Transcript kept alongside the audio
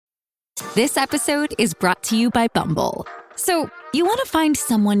This episode is brought to you by Bumble. So, you want to find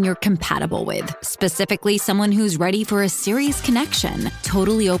someone you're compatible with, specifically someone who's ready for a serious connection,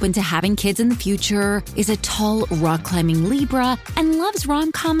 totally open to having kids in the future, is a tall, rock-climbing Libra, and loves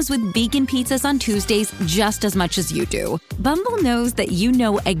rom-coms with vegan pizzas on Tuesdays just as much as you do. Bumble knows that you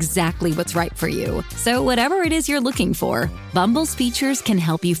know exactly what's right for you. So whatever it is you're looking for, Bumble's features can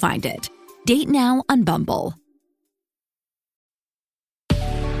help you find it. Date now on Bumble.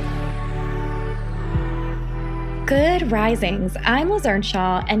 Good risings. I'm Liz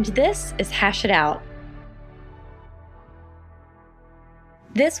Earnshaw, and this is Hash It Out.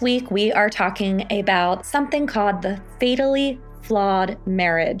 This week, we are talking about something called the fatally flawed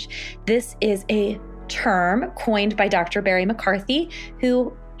marriage. This is a term coined by Dr. Barry McCarthy,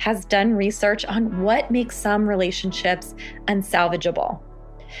 who has done research on what makes some relationships unsalvageable.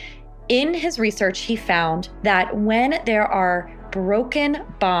 In his research, he found that when there are broken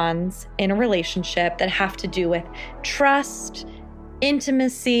bonds in a relationship that have to do with trust,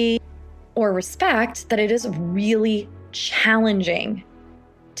 intimacy, or respect, that it is really challenging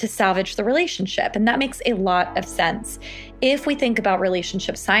to salvage the relationship. And that makes a lot of sense. If we think about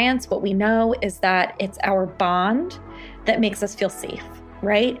relationship science, what we know is that it's our bond that makes us feel safe,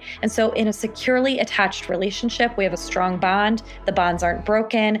 right? And so in a securely attached relationship, we have a strong bond, the bonds aren't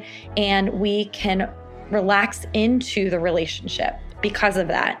broken, and we can relax into the relationship because of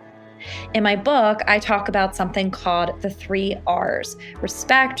that. In my book, I talk about something called the 3 R's: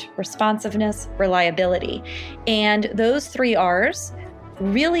 respect, responsiveness, reliability. And those 3 R's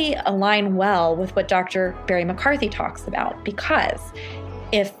really align well with what Dr. Barry McCarthy talks about, because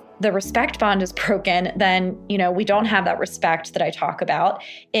if the respect bond is broken, then, we don't have that respect that I talk about.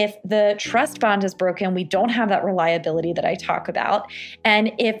 If the trust bond is broken, we don't have that reliability that I talk about.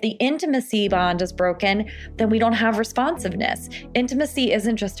 And if the intimacy bond is broken, then we don't have responsiveness. Intimacy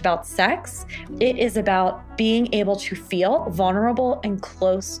isn't just about sex. It is about being able to feel vulnerable and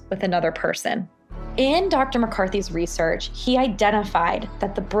close with another person. In Dr. McCarthy's research, he identified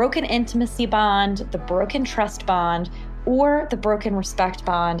that the broken intimacy bond, the broken trust bond, or the broken respect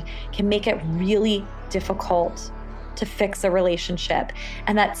bond can make it really difficult to fix a relationship.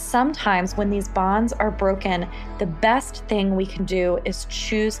 And that sometimes when these bonds are broken, the best thing we can do is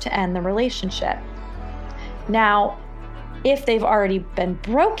choose to end the relationship. Now, if they've already been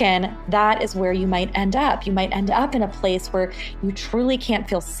broken, that is where you might end up. You might end up in a place where you truly can't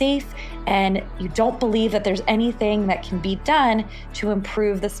feel safe and you don't believe that there's anything that can be done to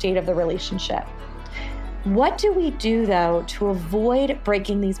improve the state of the relationship. What do we do, though, to avoid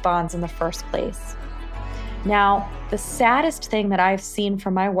breaking these bonds in the first place? Now, the saddest thing that I've seen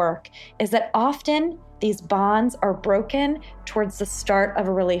from my work is that often these bonds are broken towards the start of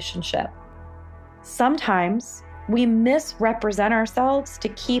a relationship. Sometimes we misrepresent ourselves to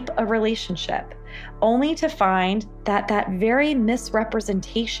keep a relationship, only to find that that very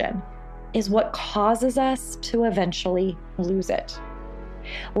misrepresentation is what causes us to eventually lose it.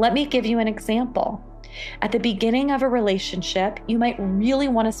 Let me give you an example. At the beginning of a relationship, you might really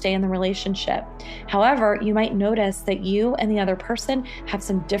want to stay in the relationship. However, you might notice that you and the other person have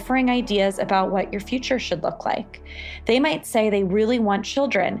some differing ideas about what your future should look like. They might say they really want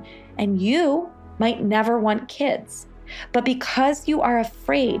children, and you might never want kids. But because you are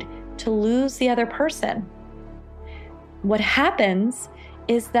afraid to lose the other person, what happens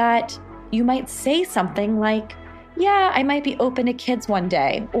is that you might say something like, "Yeah, I might be open to kids one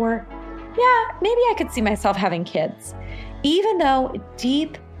day," or "Yeah, maybe I could see myself having kids," even though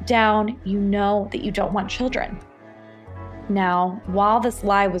deep down you know that you don't want children. Now, while this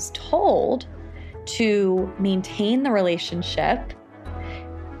lie was told to maintain the relationship,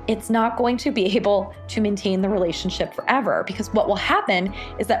 it's not going to be able to maintain the relationship forever, because what will happen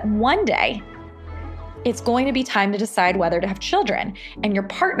is that one day it's going to be time to decide whether to have children, and your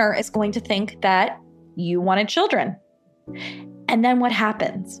partner is going to think that you wanted children. And then what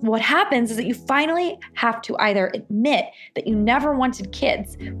happens? What happens is that you finally have to either admit that you never wanted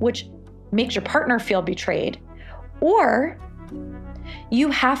kids, which makes your partner feel betrayed, or you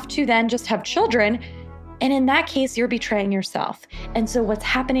have to then just have children. And in that case, you're betraying yourself. And so what's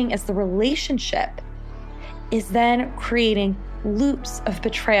happening is the relationship is then creating loops of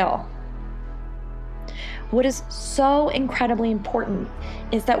betrayal. What is so incredibly important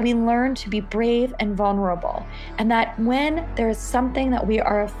is that we learn to be brave and vulnerable, and that when there is something that we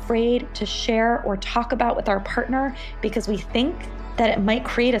are afraid to share or talk about with our partner because we think that it might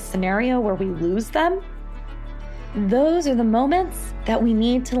create a scenario where we lose them, those are the moments that we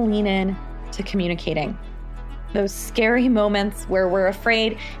need to lean in to communicating. Those scary moments where we're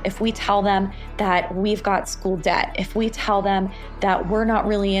afraid if we tell them that we've got school debt, if we tell them that we're not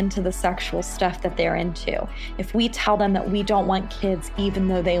really into the sexual stuff that they're into, if we tell them that we don't want kids even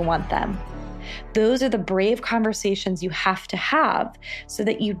though they want them. Those are the brave conversations you have to have so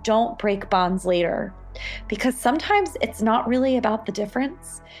that you don't break bonds later. Because sometimes it's not really about the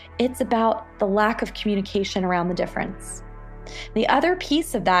difference, it's about the lack of communication around the difference. The other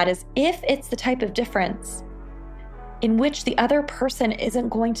piece of that is if it's the type of difference in which the other person isn't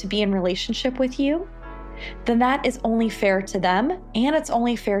going to be in relationship with you, then that is only fair to them and it's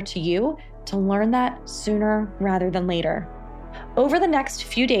only fair to you to learn that sooner rather than later. Over the next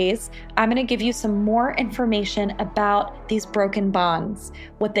few days, I'm going to give you some more information about these broken bonds,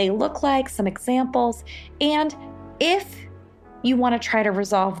 what they look like, some examples, and if you want to try to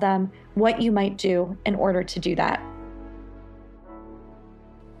resolve them, what you might do in order to do that.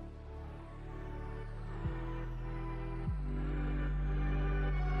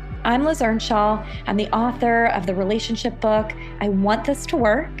 I'm Liz Earnshaw. I'm the author of the relationship book, I Want This to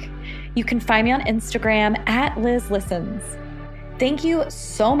Work. You can find me on Instagram at Liz Listens. Thank you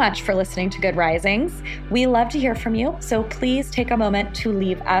so much for listening to Good Risings. We love to hear from you, so please take a moment to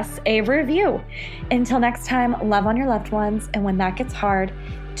leave us a review. Until next time, love on your loved ones, and when that gets hard,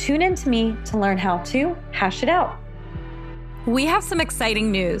 tune in to me to learn how to hash it out. We have some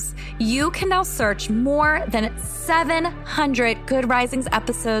exciting news. You can now search more than 700 Good Risings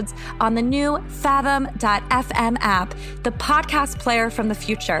episodes on the new Fathom.fm app, the podcast player from the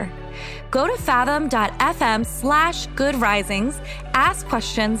future. Go to fathom.fm/Good Risings, ask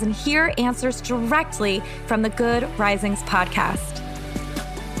questions, and hear answers directly from the Good Risings podcast.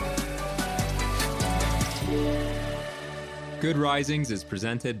 Good Risings is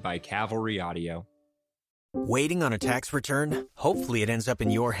presented by Cavalry Audio. Waiting on a tax return? Hopefully it ends up in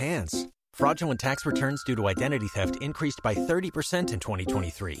your hands. Fraudulent tax returns due to identity theft increased by 30% in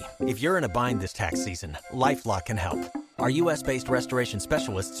 2023. If you're in a bind this tax season, LifeLock can help. Our U.S.-based restoration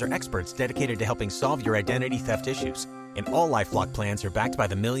specialists are experts dedicated to helping solve your identity theft issues. And all LifeLock plans are backed by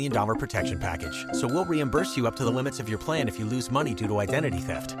the $1 Million Protection Package. So we'll reimburse you up to the limits of your plan if you lose money due to identity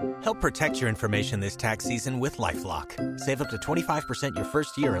theft. Help protect your information this tax season with LifeLock. Save up to 25% your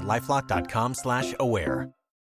first year at LifeLock.com/aware.